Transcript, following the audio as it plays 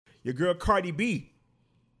your girl Cardi B.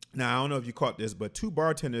 Now, I don't know if you caught this, but 2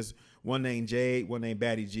 bartenders, one named Jade, one named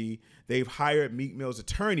Batty G, they've hired Meek Mill's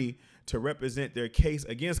attorney to represent their case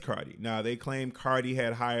against Cardi. Now, they claim Cardi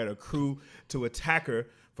had hired a crew to attack her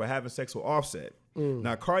for having sex with Offset.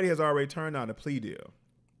 Now, Cardi has already turned down a plea deal.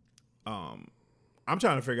 I'm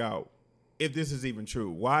trying to figure out if this is even true.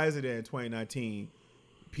 Why is it that in 2019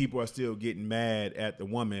 people are still getting mad at the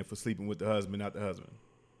woman for sleeping with the husband, not the husband?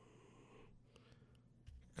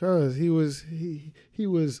 Because he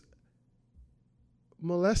was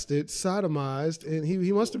molested, sodomized, and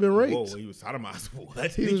he must have been raped. Whoa, he was sodomized.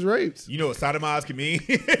 What? He was raped. You know what sodomized can mean?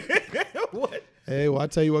 What? Hey, well, I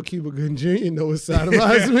tell you what, Cuba Gooding Jr. know what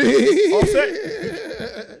sodomized means.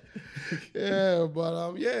 Offset? Yeah,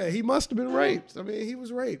 but yeah, he must have been raped. I mean, he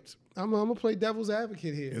was raped. I'm gonna play devil's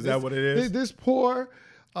advocate here. Is that what it is? This poor,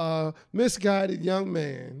 misguided young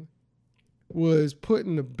man was put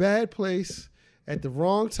in a bad place at the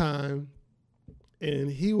wrong time,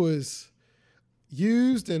 and he was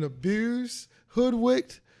used and abused,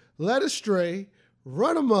 hoodwinked, led astray,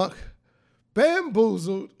 run amok,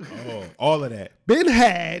 bamboozled. Oh, all of that. Been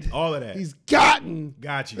had. All of that. He's gotten.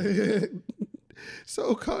 Got you.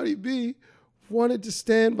 So Cardi B wanted to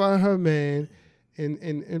stand by her man and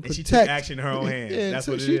protect. She took action in her own hands. Yeah, That's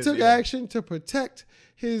what it is. She took action to protect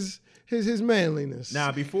his manliness.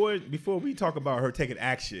 Now, before we talk about her taking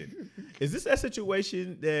action, is this that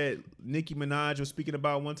situation that Nicki Minaj was speaking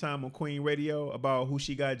about one time on Queen Radio about who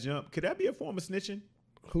she got jumped? Could that be a form of snitching?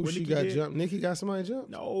 Who she got jumped? Nicki got somebody jumped?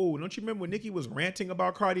 No, don't you remember when Nicki was ranting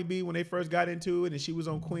about Cardi B when they first got into it, and she was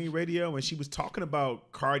on Queen Radio and she was talking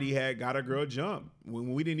about Cardi had got a girl jumped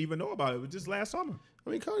when we didn't even know about it. It was just last summer. I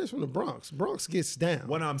mean, Cardi's from the Bronx. Bronx gets down.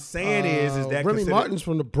 What I'm saying is that Remy Martin's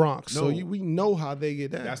from the Bronx, No. so we know how they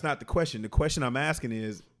get down. That's not the question. The question I'm asking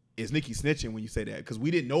is Nicki snitching when you say that? Because we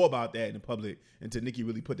didn't know about that in the public until Nicki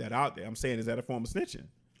really put that out there. I'm saying, is that a form of snitching?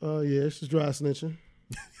 Oh, yeah, she's dry snitching.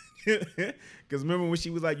 Because remember when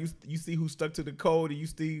she was like, you see who stuck to the code and you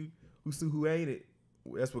see who ain't it.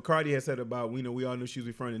 That's what Cardi had said about, we all knew she was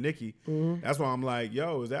referring to Nicki. Mm-hmm. That's why I'm like,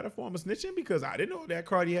 yo, is that a form of snitching? Because I didn't know that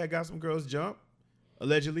Cardi had got some girls jumped,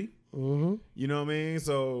 allegedly. Mm-hmm. You know what I mean?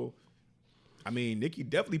 So, I mean, Nicki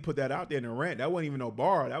definitely put that out there in the rant. That wasn't even no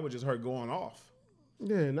bar. That was just her going off.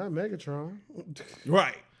 Yeah, not Megatron.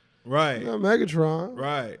 Right. Not Megatron.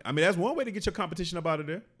 Right. I mean, that's one way to get your competition up out of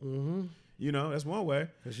there. Mm-hmm. That's one way.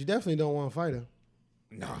 But she definitely don't want to fight her.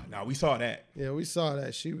 No, we saw that. Yeah, we saw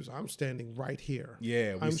that. I'm standing right here.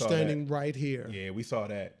 Yeah, I'm standing right here. Yeah, we saw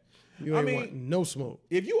that. You ain't want no smoke.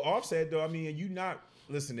 If you Offset, though, I mean, you not...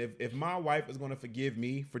 Listen, if my wife is going to forgive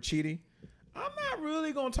me for cheating, I'm not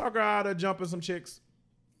really going to talk her out of jumping some chicks.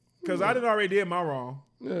 Because I already did my wrong.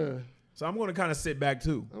 Yeah. So I'm going to kind of sit back,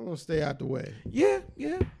 too. I'm going to stay out the way. Yeah.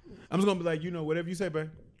 I'm just going to be like, whatever you say, babe.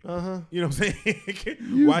 Uh-huh. You know what I'm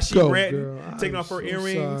saying? Why she ranting, taking off her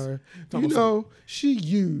earrings. Sorry. She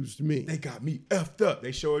used me. They got me effed up.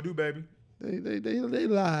 They sure do, baby. They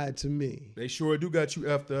lied to me. They sure do got you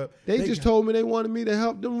effed up. They just told me they wanted me to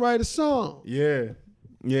help them write a song. Yeah.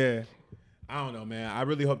 I don't know, man. I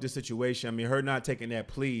really hope this situation, I mean, her not taking that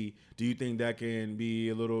plea, do you think that can be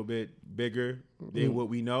a little bit bigger than what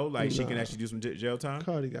we know? Like, she can actually do some jail time?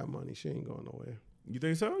 Cardi got money. She ain't going nowhere. You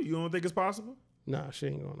think so? You don't think it's possible? Nah, she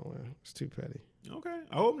ain't going nowhere. It's too petty. Okay.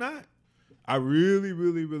 I hope not. I really,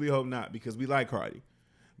 really, really hope not, because we like Cardi.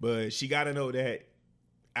 But she got to know that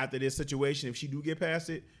after this situation, if she do get past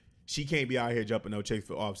it, she can't be out here jumping no chicks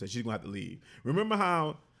for Offset. She's going to have to leave. Remember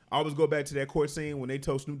how I always go back to that court scene when they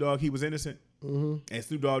told Snoop Dogg he was innocent? Mm-hmm. And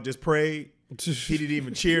Snoop Dogg just prayed. He didn't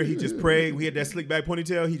even cheer. He just prayed. We had that slick back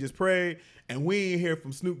ponytail. He just prayed. And we ain't hear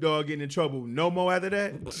from Snoop Dogg getting in trouble no more after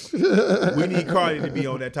that. We need Cardi to be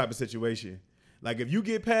on that type of situation. Like, if you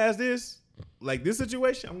get past this, like this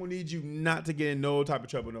situation, I'm going to need you not to get in no type of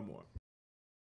trouble no more.